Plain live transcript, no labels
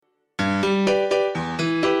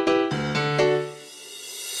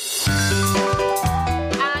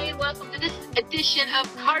edition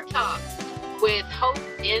of Car Talk with Hope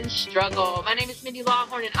in Struggle. My name is Mindy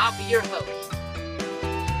Lawhorn, and I'll be your host.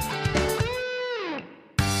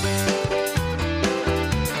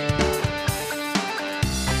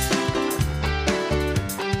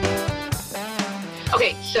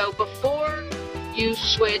 Okay, so before you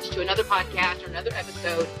switch to another podcast or another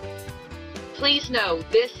episode, please know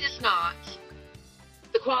this is not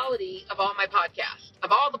the quality of all my podcasts. Of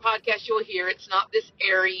all the podcasts you'll hear, it's not this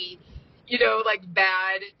airy, like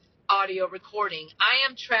bad audio recording. I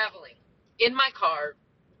am traveling in my car,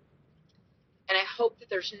 and I hope that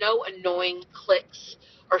there's no annoying clicks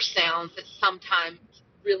or sounds that sometimes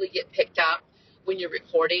really get picked up when you're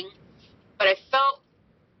recording. But I felt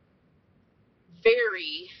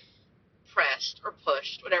very pressed or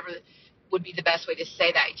pushed, whatever would be the best way to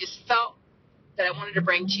say that. I just felt that I wanted to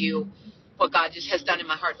bring to you what God just has done in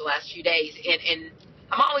my heart the last few days. And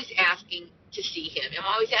I'm always asking to see him.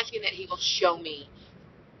 I'm always asking that he will show me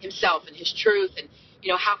himself and his truth. And,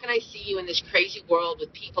 how can I see you in this crazy world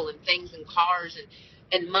with people and things and cars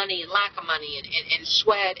and money and lack of money and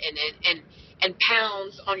sweat and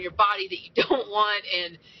pounds on your body that you don't want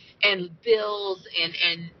and bills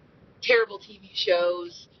and terrible TV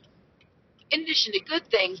shows, in addition to good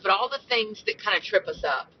things, but all the things that kind of trip us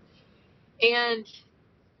up. And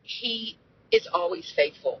he is always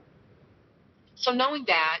faithful. So knowing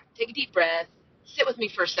that, take a deep breath, sit with me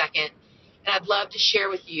for a second, and I'd love to share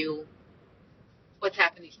with you what's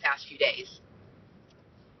happened these past few days.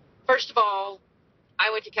 First of all, I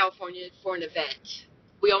went to California for an event.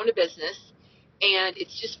 We own a business, and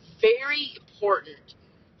it's just very important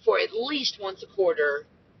for at least once a quarter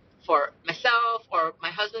for myself or my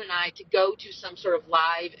husband and I to go to some sort of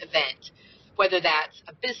live event, whether that's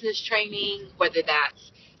a business training, whether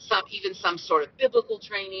that's some sort of biblical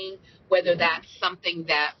training, whether that's something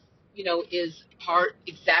that, is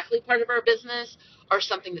exactly part of our business or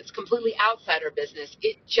something that's completely outside our business.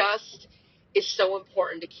 It just is so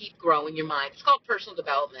important to keep growing your mind. It's called personal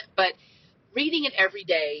development, but reading it every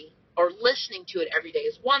day or listening to it every day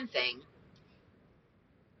is one thing.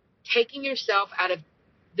 Taking yourself out of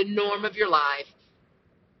the norm of your life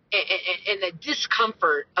and the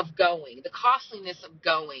discomfort of going, the costliness of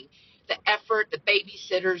going, the effort, the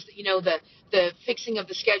babysitters, the fixing of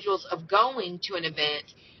the schedules of going to an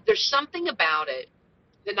event. There's something about it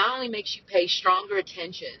that not only makes you pay stronger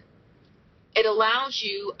attention, it allows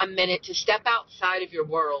you a minute to step outside of your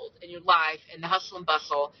world and your life and the hustle and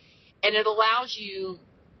bustle, and it allows you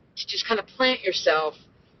to just kind of plant yourself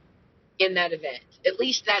in that event. At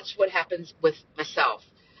least that's what happens with myself.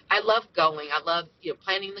 I love going. I love,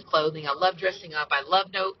 planning the clothing. I love dressing up. I love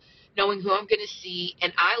knowing who I'm going to see.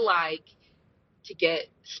 And I like to get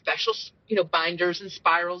special, binders and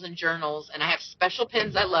spirals and journals. And I have special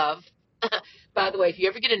pens I love. By the way, if you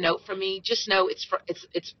ever get a note from me, just know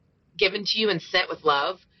it's given to you and sent with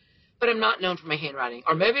love. But I'm not known for my handwriting.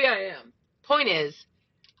 Or maybe I am. Point is,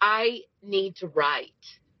 I need to write.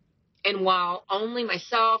 And while only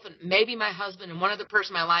myself and maybe my husband and one other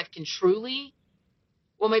person in my life can truly,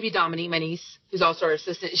 well, maybe Dominique, my niece, who's also our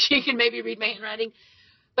assistant, she can maybe read my handwriting.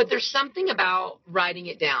 But there's something about writing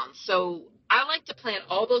it down. So I like to plan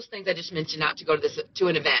all those things I just mentioned out to go to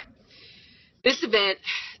an event. This event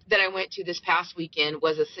that I went to this past weekend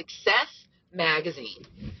was a Success Magazine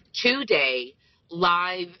 2-day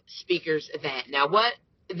live speakers event. Now, what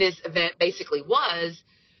this event basically was,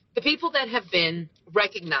 the people that have been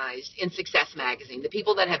recognized in Success Magazine, the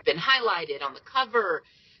people that have been highlighted on the cover,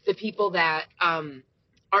 the people that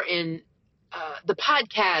are in the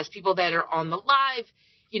podcast, people that are on the live,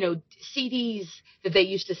 CDs that they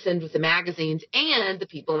used to send with the magazines, and the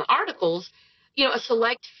people in the articles, a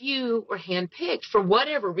select few were handpicked for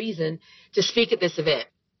whatever reason to speak at this event.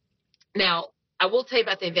 Now, I will tell you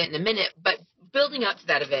about the event in a minute, but building up to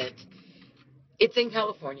that event, it's in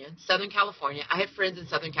California, Southern California. I have friends in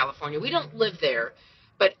Southern California. We don't live there,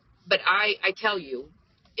 but I tell you,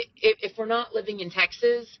 if we're not living in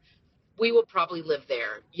Texas, we will probably live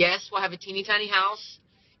there. Yes, we'll have a teeny tiny house,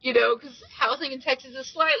 because housing in Texas is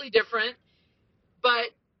slightly different. But,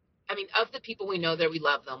 of the people we know there, we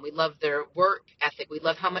love them. We love their work ethic. We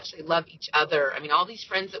love how much they love each other. All these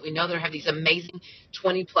friends that we know there have these amazing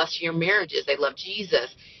 20-plus year marriages. They love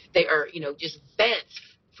Jesus. They are, just bent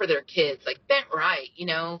for their kids, like bent right,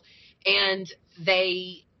 and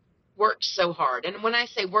they work so hard. And when I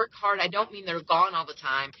say work hard, I don't mean they're gone all the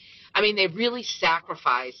time. They really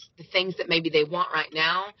sacrifice the things that maybe they want right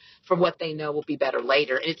now for what they know will be better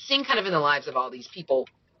later. And it's seen kind of in the lives of all these people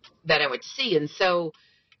that I would see. And so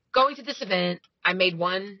going to this event, I made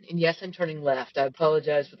one, and yes, I'm turning left. I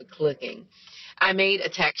apologize for the clicking. I made a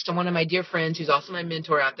text to one of my dear friends who's also my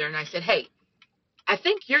mentor out there, and I said, hey, I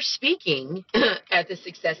think you're speaking at the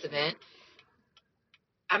success event.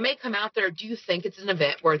 I may come out there. Do you think it's an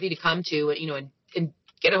event worthy to come to, and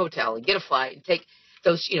get a hotel and get a flight and take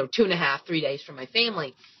those, 2.5, 3 days from my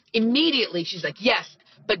family? Immediately, she's like, yes,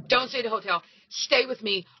 but don't stay at a hotel. Stay with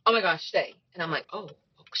me. Oh my gosh, stay. And I'm like, oh,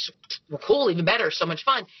 well, cool, even better, so much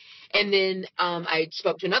fun. And then I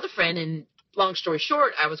spoke to another friend, and long story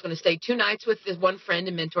short, I was going to stay 2 nights with this one friend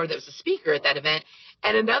and mentor that was a speaker at that event,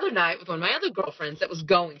 and another night with one of my other girlfriends that was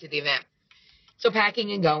going to the event. So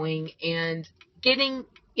packing and going and getting,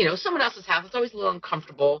 someone else's house. It's always a little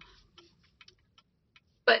uncomfortable.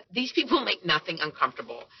 But these people make nothing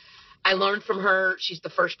uncomfortable. I learned from her. She's the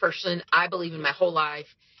first person, I believe, in my whole life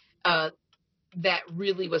that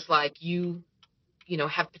really was like, you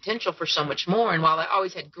have potential for so much more. And while I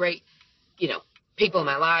always had great, people in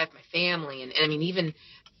my life, my family, and I mean, even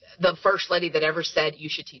the first lady that ever said you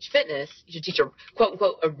should teach fitness, you should teach a quote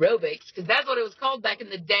unquote aerobics, because that's what it was called back in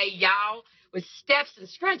the day, y'all, with steps and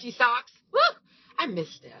scrunchy socks. Woo! I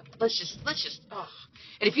miss step. Let's just, oh.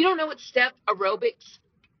 And if you don't know what step aerobics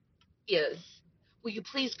is, will you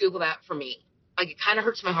please Google that for me? Like, it kind of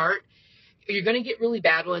hurts my heart. You're going to get really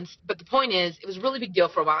bad ones. But the point is, it was a really big deal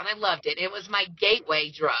for a while, and I loved it. It was my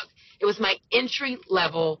gateway drug. It was my entry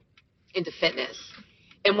level into fitness.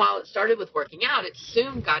 And while it started with working out, it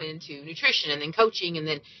soon got into nutrition and then coaching and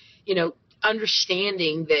then,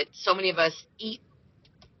 understanding that so many of us eat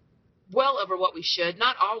well over what we should,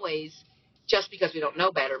 not always just because we don't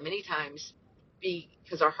know better, many times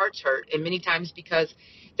because our hearts hurt, and many times because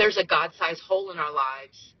there's a God-sized hole in our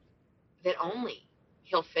lives that only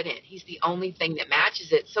He'll fit in. He's the only thing that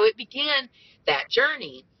matches it. So it began that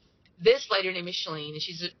journey. This lady named Micheline, and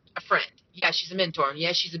she's a friend. Yeah, she's a mentor. And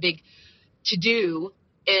yeah, she's a big to-do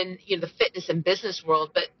in the fitness and business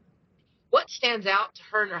world. But what stands out to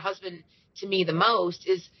her and her husband to me the most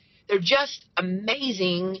is they're just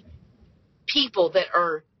amazing people that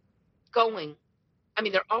are going. I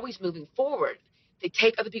mean, they're always moving forward. They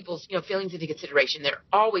take other people's, feelings into consideration. They're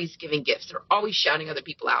always giving gifts. They're always shouting other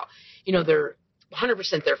people out. They're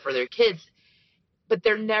 100% there for their kids, but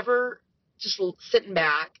they're never just sitting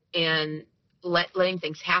back and letting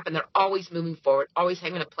things happen. They're always moving forward, always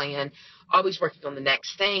having a plan, always working on the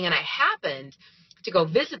next thing. And I happened to go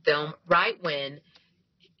visit them right when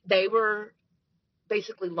they were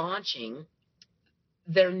basically launching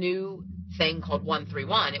their new thing called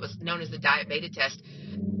 131. It was known as the Diet Beta Test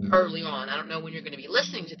early on. I don't know when you're going to be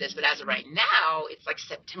listening to this, but as of right now, it's like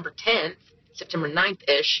September 10th, September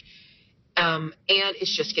 9th-ish, and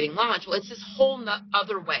it's just getting launched. Well, it's this whole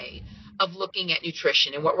other way of looking at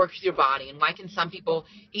nutrition and what works with your body, and why can some people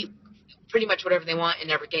eat pretty much whatever they want and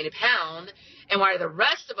never gain a pound, and why the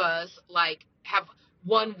rest of us have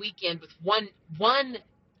one weekend with one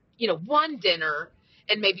dinner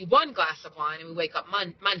and maybe one glass of wine, and we wake up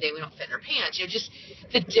Monday and we don't fit in our pants. Just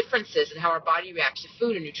the differences in how our body reacts to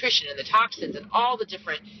food and nutrition and the toxins and all the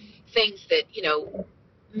different things that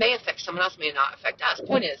may affect someone else, may not affect us.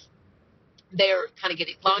 Point is, they're kind of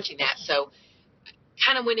launching that, so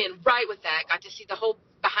kind of went in right with that, got to see the whole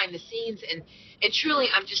behind the scenes, and truly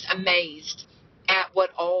I'm just amazed at what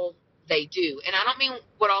all they do. And I don't mean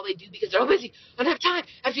what all they do because they're all busy, I don't have time,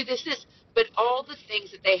 I have to do this, but all the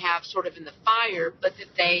things that they have sort of in the fire, but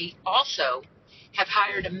that they also have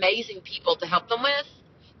hired amazing people to help them with.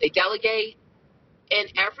 They delegate,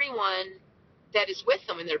 and everyone that is with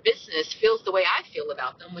them in their business feels the way I feel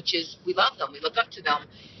about them, which is we love them, we look up to them.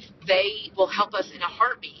 They will help us in a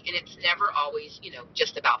heartbeat, and it's never always,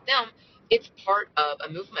 just about them. It's part of a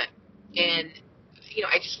movement, and,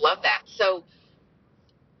 I just love that. So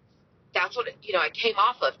that's what, I came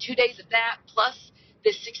off of 2 days of that, plus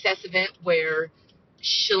this success event where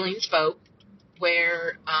Chalene spoke,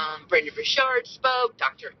 where Brendon Burchard spoke,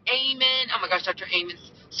 Dr. Amen. Oh, my gosh, Dr.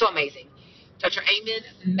 Amen's so amazing. Dr. Amen,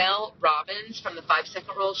 Mel Robbins from the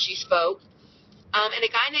 5-Second Rule, she spoke. And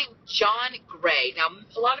a guy named John Gray. Now,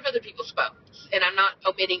 a lot of other people spoke, and I'm not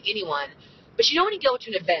omitting anyone. But when you go to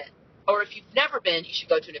an event, or if you've never been, you should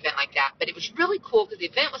go to an event like that. But it was really cool because the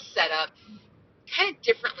event was set up kind of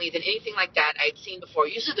differently than anything like that I had seen before.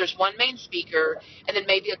 Usually there's one main speaker and then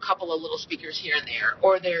maybe a couple of little speakers here and there.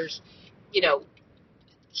 Or there's,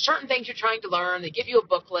 certain things you're trying to learn. They give you a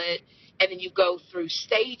booklet, and then you go through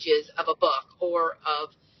stages of a book or of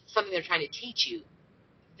something they're trying to teach you.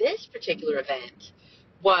 This particular event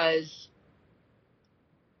was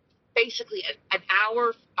basically an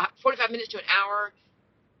hour, 45 minutes to an hour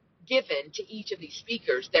given to each of these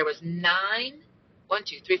speakers. There was 7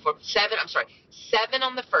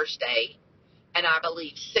 on the first day, and I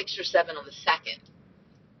believe 6 or 7 on the second.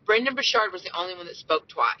 Brendan Burchard was the only one that spoke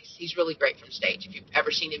twice. He's really great from stage. If you've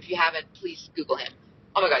ever seen him, if you haven't, please Google him.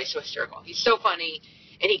 Oh my God, he's so hysterical. He's so funny,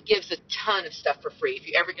 and he gives a ton of stuff for free. If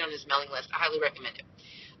you ever get on his mailing list, I highly recommend it.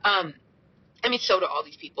 I mean, so do all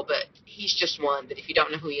these people, but he's just one. But if you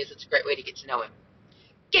don't know who he is, it's a great way to get to know him.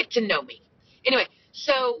 Get to know me. Anyway,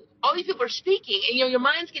 so all these people are speaking, and your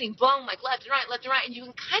mind's getting blown like left and right, and you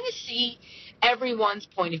can kind of see everyone's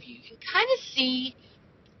point of view. You can kind of see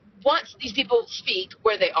once these people speak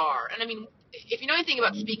where they are. And I mean, if you know anything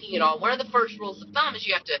about speaking at all, one of the first rules of thumb is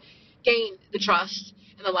you have to gain the trust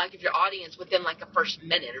and the like of your audience within like a first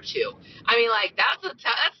minute or two. I mean, like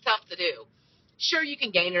that's tough to do. Sure, you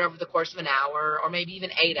can gain it over the course of an hour or maybe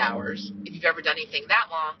even 8 hours if you've ever done anything that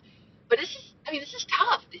long. But this is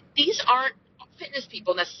tough. These aren't fitness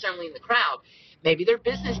people necessarily in the crowd. Maybe they're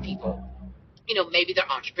business people. Maybe they're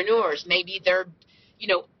entrepreneurs. Maybe they're,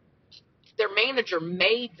 their manager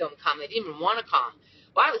made them come. They didn't even want to come.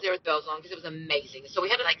 Well, I was there with bells on because it was amazing. So we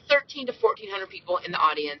had like 13 to 1,400 people in the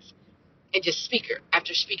audience, and just speaker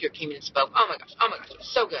after speaker came in and spoke. Oh my gosh, it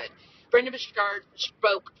was so good. Brendan Burchard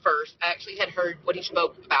spoke first. I actually had heard what he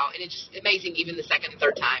spoke about, and it's just amazing even the second and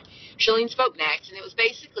third time. Chalene spoke next, and it was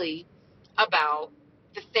basically about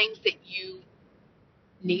the things that you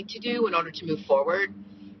need to do in order to move forward,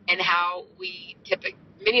 and how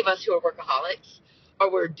many of us who are workaholics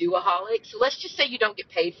or we're do-aholics. So let's just say you don't get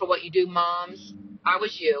paid for what you do, moms. I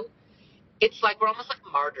was you. It's like we're almost like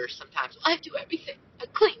martyrs sometimes. I do everything. I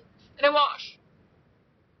clean and I wash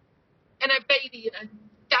and I baby and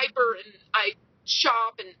I diaper and I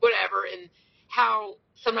shop and whatever. And how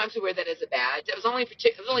sometimes we wear that as a badge. It was only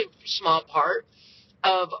a small part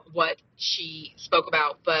of what she spoke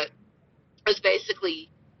about, but it was basically,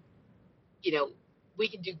 we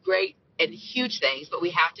can do great and huge things, but we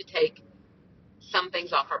have to take some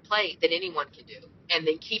things off our plate that anyone can do, and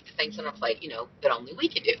then keep the things on our plate, that only we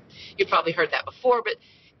can do. You've probably heard that before, but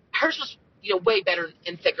hers was, way better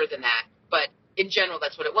and thicker than that. But in general,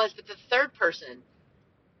 that's what it was. But the third person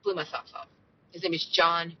blew my socks off. His name is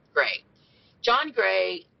John Gray. John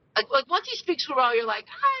Gray, like once he speaks for a while, you're like,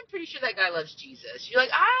 I'm pretty sure that guy loves Jesus. You're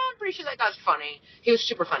like, I'm pretty sure that guy's funny. He was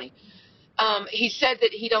super funny. He said that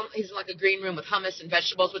he's in like a green room with hummus and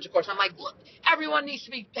vegetables, which of course I'm like, look, everyone needs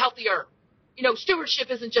to be healthier.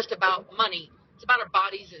 Stewardship isn't just about money. It's about our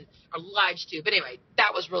bodies and our lives too. But anyway,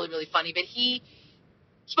 that was really, really funny. But he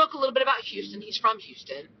spoke a little bit about Houston. He's from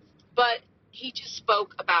Houston. But he just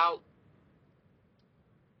spoke about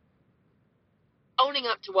owning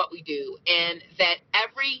up to what we do, and that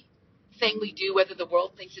everything we do, whether the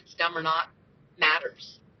world thinks it's dumb or not,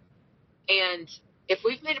 matters. And if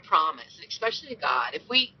we've made a promise, and especially to God, if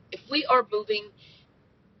we are moving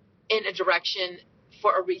in a direction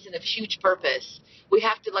for a reason of huge purpose, we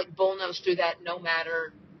have to like bullnose through that, no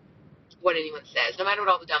matter what anyone says, no matter what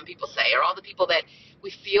all the dumb people say, or all the people that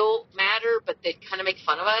we feel matter, but they kind of make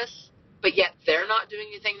fun of us, but yet they're not doing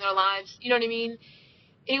anything in their lives. You know what I mean?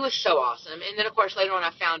 He was so awesome. And then, of course, later on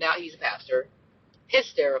I found out he's a pastor.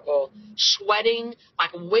 Hysterical, sweating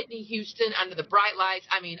like Whitney Houston under the bright lights.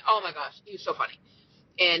 I mean, oh my gosh, he was so funny.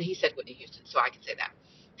 And he said Whitney Houston, so I can say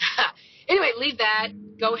that. Anyway, leave that,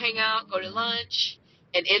 go hang out, go to lunch,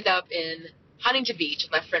 and end up in Huntington Beach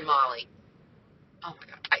with my friend Molly. Oh my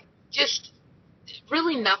God,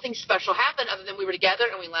 really nothing special happened other than we were together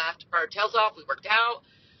and we laughed our tails off. We worked out.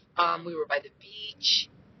 We were by the beach.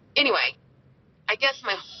 Anyway, I guess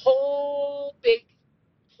my whole big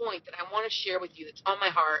point that I want to share with you that's on my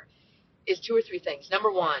heart is 2 or 3 things.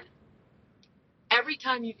 Number one, every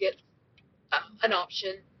time you get an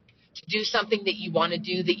option to do something that you want to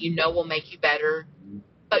do that you know will make you better,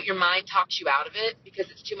 but your mind talks you out of it because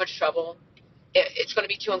it's too much trouble, it's going to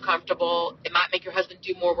be too uncomfortable, it might make your husband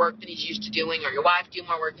do more work than he's used to doing, or your wife do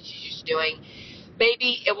more work than she's used to doing,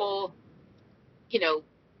 maybe it will,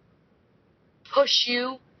 push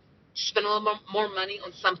you to spend a little more money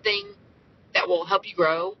on something that will help you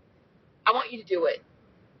grow. I want you to do it.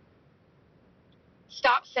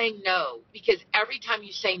 Stop saying no, because every time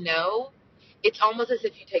you say no, it's almost as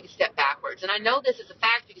if you take a step backwards. And I know this is a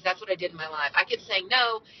fact because that's what I did in my life. I kept saying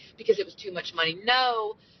no because it was too much money.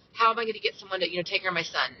 No, how am I going to get someone to, take care of my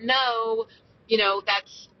son? No,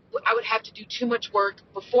 I would have to do too much work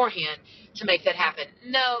beforehand to make that happen.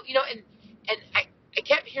 No, and I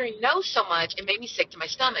kept hearing no so much, it made me sick to my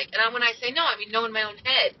stomach. And when I say no, I mean no in my own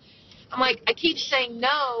head. I'm like, I keep saying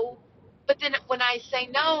no, but then when I say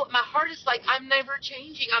no, my heart is like, I'm never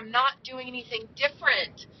changing. I'm not doing anything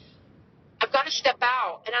different. I've got to step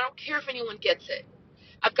out, and I don't care if anyone gets it.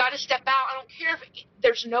 I've got to step out. I don't care if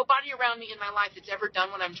there's nobody around me in my life that's ever done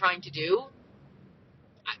what I'm trying to do.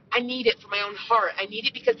 I need it for my own heart. I need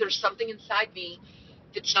it because there's something inside me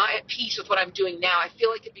that's not at peace with what I'm doing now. I feel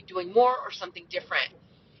like I could be doing more or something different.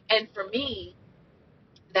 And for me,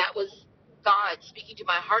 that was God speaking to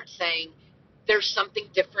my heart saying, there's something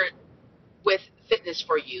different with fitness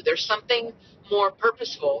for you. There's something more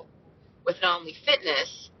purposeful with not only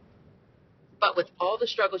fitness, but with all the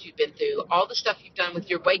struggles you've been through, all the stuff you've done with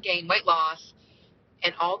your weight gain, weight loss,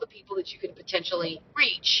 and all the people that you can potentially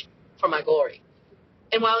reach for my glory.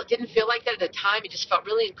 And while it didn't feel like that at the time, it just felt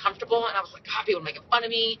really uncomfortable. And I was like, God, people are making fun of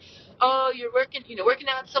me. Oh, you're working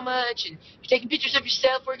out so much, and you're taking pictures of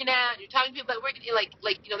yourself working out, and you're talking to people about working,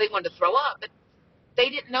 they wanted to throw up. But they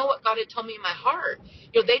didn't know what God had told me in my heart.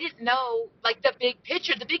 They didn't know, like, the big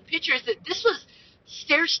picture. The big picture is that this was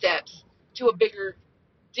stair steps to a bigger,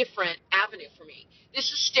 different avenue for me.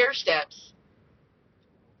 This is stair steps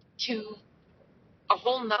to a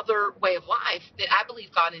whole nother way of life that I believe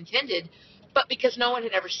God intended, but because no one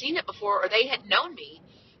had ever seen it before, or they had known me,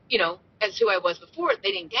 as who I was before,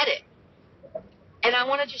 they didn't get it. And I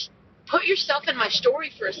want to just put yourself in my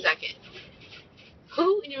story for a second.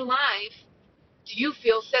 Who in your life do you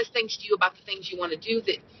feel says things to you about the things you want to do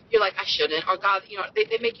that you're like, I shouldn't, or God,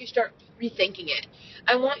 they make you start rethinking it?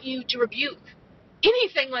 I want you to rebuke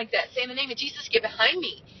anything like that. Say, in the name of Jesus, get behind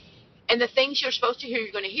me. And the things you're supposed to hear,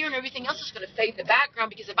 you're going to hear, and everything else is going to fade in the background,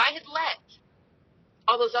 because if I had let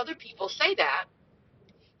all those other people say that,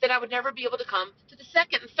 then I would never be able to come to the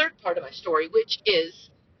second and third part of my story, which is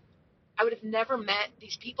I would have never met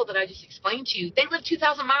these people that I just explained to you. They live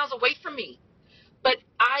 2,000 miles away from me, but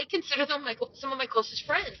I consider them some of my closest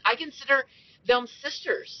friends. I consider them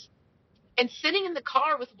sisters. And sitting in the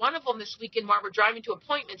car with one of them this weekend while we're driving to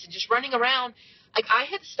appointments and just running around, like, I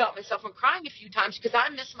had to stop myself from crying a few times because I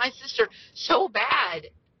miss my sister so bad.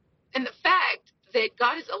 And the fact that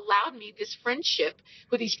God has allowed me this friendship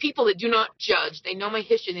with these people that do not judge. They know my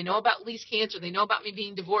history. They know about Lee's cancer. They know about me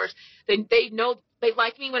being divorced. They know, they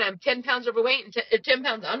like me when I'm 10 pounds overweight and 10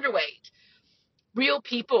 pounds underweight. Real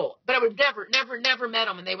people. But I would have never met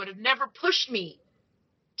them, and they would have never pushed me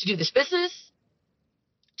to do this business,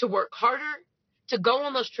 to work harder, to go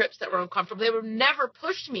on those trips that were uncomfortable. They would have never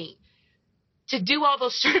pushed me to do all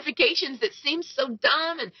those certifications that seem so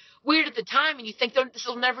dumb and weird at the time, and you think this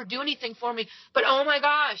will never do anything for me. But oh my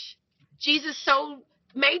gosh, Jesus so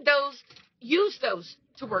made use those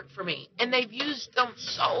to work for me. And they've used them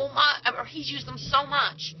so much, or he's used them so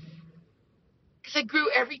much. Because I grew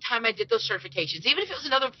every time I did those certifications. Even if it was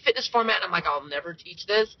another fitness format, and I'm like, I'll never teach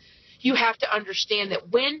this. You have to understand that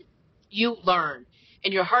when you learn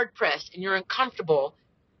and you're hard pressed and you're uncomfortable,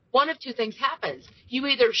 one of two things happens. You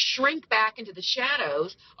either shrink back into the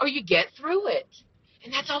shadows or you get through it.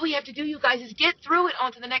 And that's all we have to do, you guys, is get through it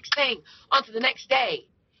onto the next thing, onto the next day.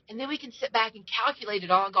 And then we can sit back and calculate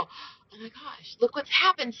it all and go, oh my gosh, look what's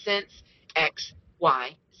happened since X,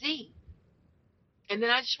 Y, Z. And then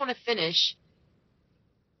I just want to finish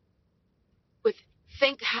with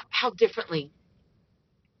think how differently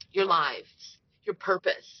your lives, your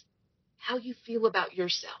purpose, how you feel about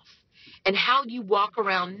yourself, and how you walk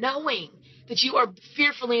around knowing that you are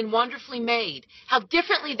fearfully and wonderfully made, how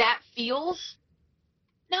differently that feels,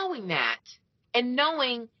 knowing that, and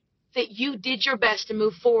knowing that you did your best to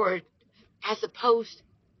move forward, as opposed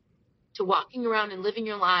to walking around and living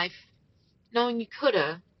your life knowing you could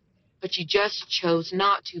have, but you just chose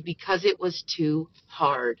not to because it was too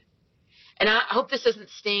hard. And I hope this doesn't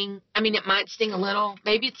sting. I mean, it might sting a little.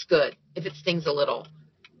 Maybe it's good if it stings a little.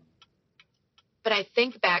 But I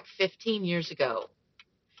think back 15 years ago,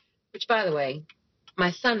 which, by the way, my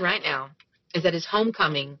son right now is at his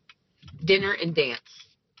homecoming dinner and dance.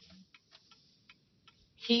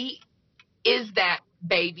 He is that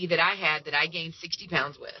baby that I had that I gained 60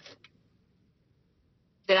 pounds with,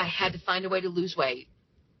 that I had to find a way to lose weight,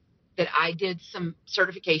 that I did some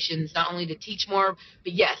certifications, not only to teach more,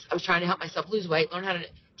 but yes, I was trying to help myself lose weight, learn how to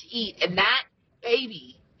eat. And that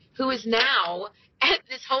baby, who is now at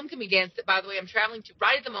this homecoming dance that, by the way, I'm traveling to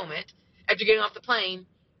right at the moment after getting off the plane,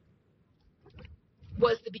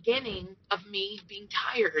 was the beginning of me being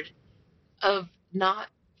tired of not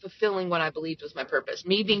fulfilling what I believed was my purpose,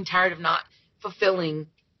 me being tired of not fulfilling,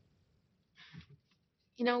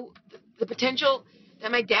 the potential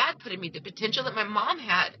that my dad put in me, the potential that my mom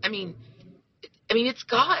had. I mean, it's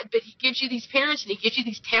God, but he gives you these parents and he gives you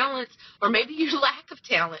these talents, or maybe your lack of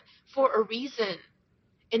talent, for a reason.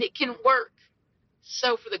 And it can work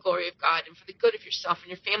so for the glory of God and for the good of yourself and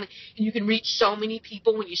your family. And you can reach so many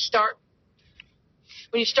people when you start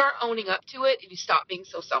owning up to it and you stop being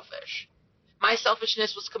so selfish. My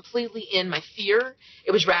selfishness was completely in my fear.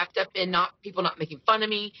 It was wrapped up in people not making fun of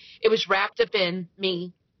me. It was wrapped up in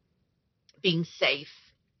me being safe.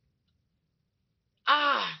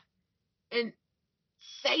 And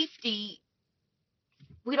safety,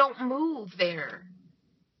 we don't move there.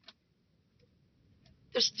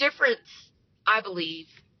 There's a difference, I believe,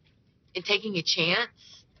 in taking a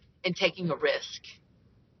chance and taking a risk.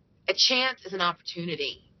 A chance is an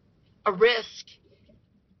opportunity. A risk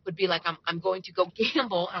would be like, I'm going to go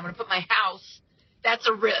gamble and I'm going to put my house. That's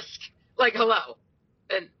a risk. Like, hello.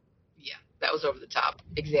 And yeah, that was over the top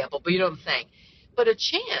example, but you know what I'm saying. But a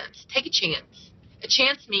chance, take a chance. A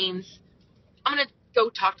chance means I'm going to go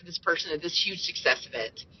talk to this person at this huge success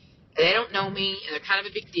event. And they don't know me and they're kind of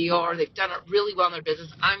a big deal, or they've done it really well in their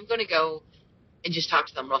business. I'm going to go and just talk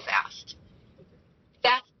to them real fast.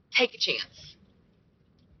 That's take a chance.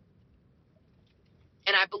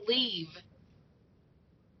 And I believe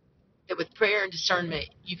that with prayer and discernment,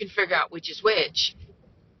 you can figure out which is which.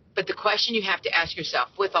 But the question you have to ask yourself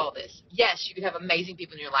with all this, yes, you could have amazing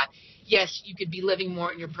people in your life. Yes, you could be living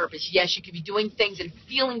more in your purpose. Yes, you could be doing things and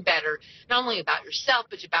feeling better, not only about yourself,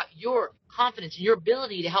 but about your confidence and your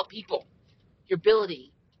ability to help people, your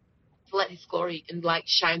ability to let His glory and light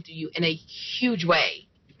shine through you in a huge way.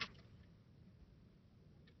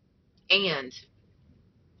 And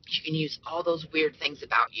you can use all those weird things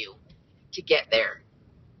about you to get there.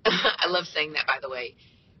 I love saying that, by the way,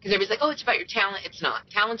 because everybody's like, oh, it's about your talent. It's not.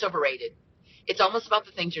 Talent's overrated. It's almost about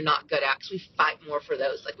the things you're not good at, because we fight more for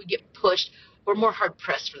those. Like, we get pushed. We're more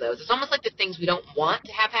hard-pressed for those. It's almost like the things we don't want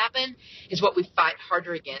to have happen is what we fight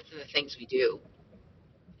harder against than the things we do.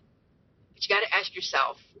 But you got to ask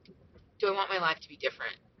yourself, do I want my life to be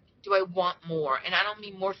different? Do I want more? And I don't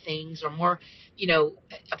mean more things or more,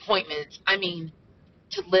 appointments. I mean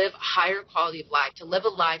to live a higher quality of life, to live a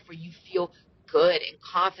life where you feel good and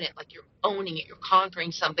confident, like you're owning it, you're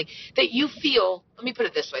conquering something, that you feel, let me put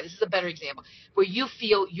it this way, this is a better example, where you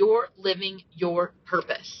feel you're living your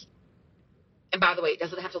purpose. And by the way, it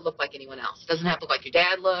doesn't have to look like anyone else. It doesn't have to look like your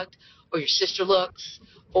dad looked, or your sister looks,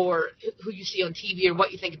 or who you see on TV, or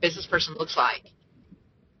what you think a business person looks like.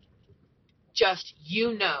 Just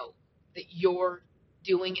that you're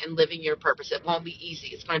doing and living your purpose. It won't be easy.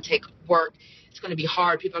 It's going to take work. It's going to be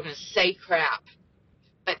hard. People are going to say crap.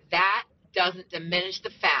 But that doesn't diminish the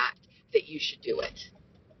fact that you should do it.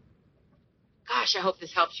 Gosh, I hope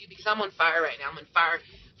this helps you, because I'm on fire right now. I'm on fire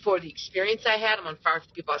for the experience I had. I'm on fire for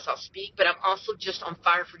the people I saw speak. But I'm also just on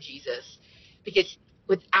fire for Jesus, because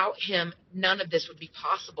without Him, none of this would be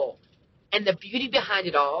possible. And the beauty behind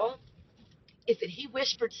it all is that He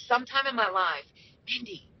whispered sometime in my life,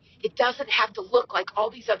 Mindy, it doesn't have to look like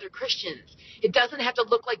all these other Christians. It doesn't have to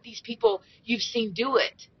look like these people you've seen do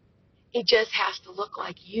it. It just has to look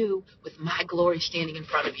like you with my glory standing in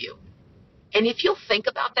front of you. And if you'll think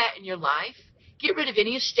about that in your life, get rid of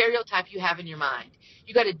any stereotype you have in your mind.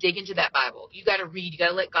 You got to dig into that Bible. You got to read. You got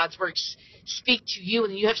to let God's word speak to you,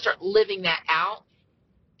 and you have to start living that out.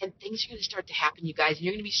 And things are going to start to happen, you guys. And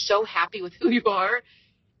you're going to be so happy with who you are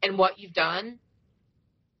and what you've done,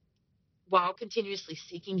 while continuously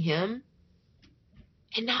seeking Him,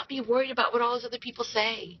 and not be worried about what all those other people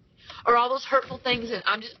say or all those hurtful things. And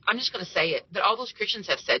I'm just going to say it, that all those Christians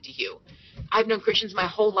have said to you. I've known Christians my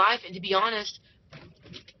whole life, and to be honest,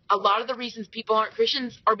 a lot of the reasons people aren't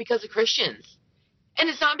Christians are because of Christians. And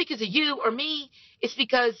it's not because of you or me. It's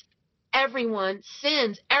because everyone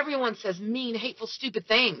sins. Everyone says mean, hateful, stupid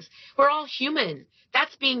things. We're all human.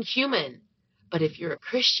 That's being human. But if you're a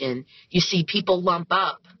Christian, you see people lump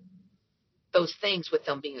up those things with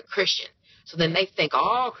them being a Christian. So then they think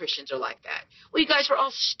all Christians are like that. Well, you guys, we're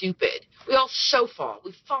all stupid. We all fall.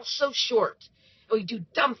 We fall so short. And we do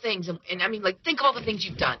dumb things. And I mean, like, think of all the things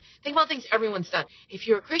you've done. Think of all the things everyone's done. If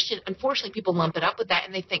you're a Christian, unfortunately, people lump it up with that,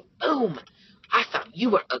 and they think, boom, I thought you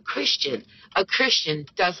were a Christian. A Christian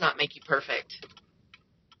does not make you perfect.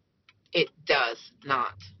 It does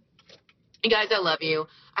not. You guys, I love you.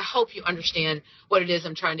 I hope you understand what it is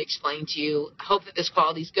I'm trying to explain to you. I hope that this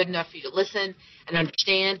quality is good enough for you to listen and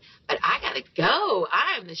understand. But I got to go.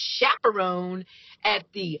 I am the chaperone at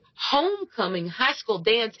the homecoming high school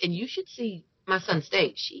dance, and you should see my son's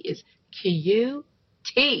stage. She is cutie.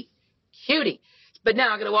 But now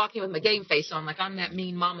I'm going to walk in with my game face on, like I'm that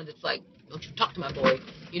mean mama that's like, don't you talk to my boy.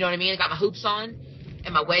 You know what I mean? I got my hoops on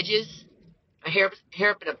and my wedges, my hair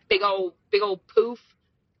up in a big old poof.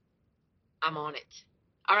 I'm on it.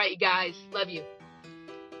 All right, you guys. Love you.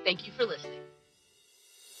 Thank you for listening.